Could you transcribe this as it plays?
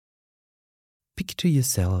Picture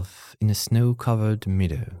yourself in a snow-covered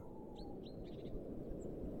meadow.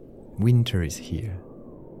 Winter is here,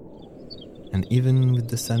 and even with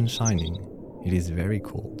the sun shining, it is very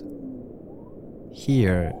cold.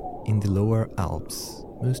 Here, in the lower Alps,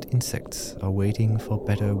 most insects are waiting for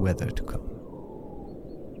better weather to come.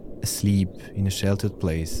 Asleep in a sheltered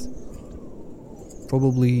place,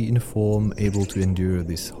 probably in a form able to endure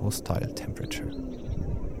this hostile temperature.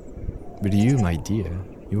 But you, my dear,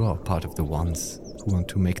 you are part of the ones who want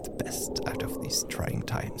to make the best out of these trying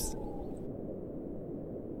times.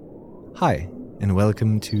 Hi, and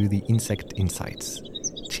welcome to the Insect Insights,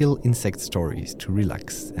 chill insect stories to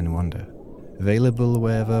relax and wonder, available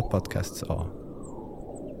wherever podcasts are.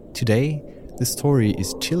 Today, the story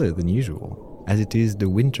is chiller than usual, as it is the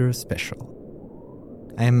winter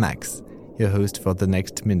special. I am Max, your host for the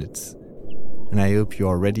next minutes, and I hope you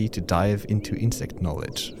are ready to dive into insect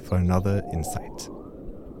knowledge for another insight.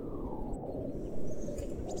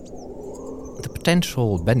 The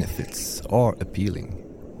potential benefits are appealing.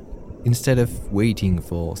 Instead of waiting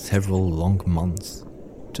for several long months,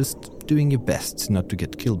 just doing your best not to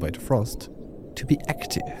get killed by the frost, to be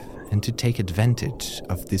active and to take advantage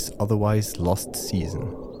of this otherwise lost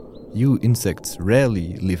season. You insects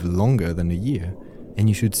rarely live longer than a year, and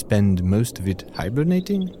you should spend most of it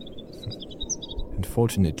hibernating?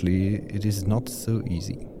 Unfortunately, it is not so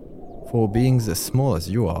easy. For beings as small as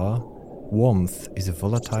you are, warmth is a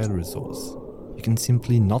volatile resource. You can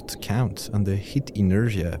simply not count on the heat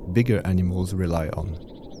inertia bigger animals rely on.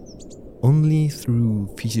 Only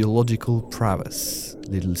through physiological prowess,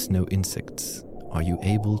 little snow insects, are you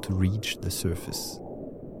able to reach the surface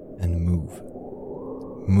and move.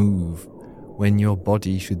 Move when your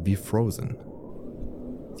body should be frozen.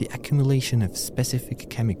 The accumulation of specific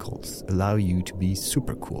chemicals allow you to be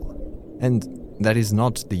super cool. And that is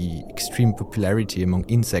not the extreme popularity among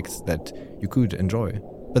insects that you could enjoy,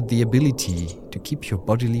 but the ability to keep your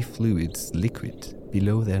bodily fluids liquid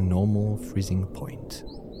below their normal freezing point.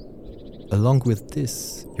 Along with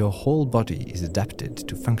this, your whole body is adapted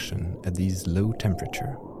to function at these low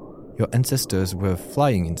temperature. Your ancestors were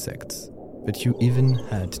flying insects, but you even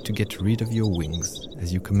had to get rid of your wings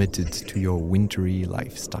as you committed to your wintry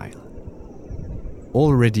lifestyle.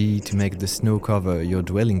 All ready to make the snow cover your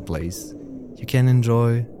dwelling place, you can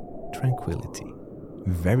enjoy tranquility.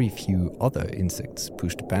 Very few other insects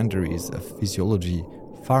push the boundaries of physiology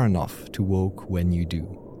far enough to walk when you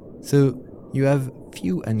do. So you have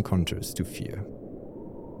few encounters to fear.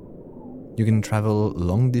 You can travel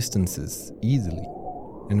long distances easily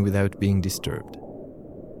and without being disturbed,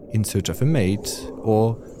 in search of a mate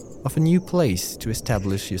or of a new place to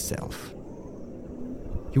establish yourself.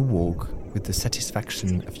 You walk with the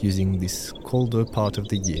satisfaction of using this colder part of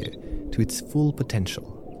the year to its full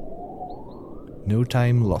potential. No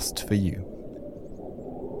time lost for you.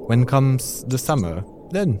 When comes the summer,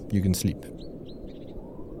 then you can sleep.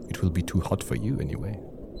 It will be too hot for you anyway.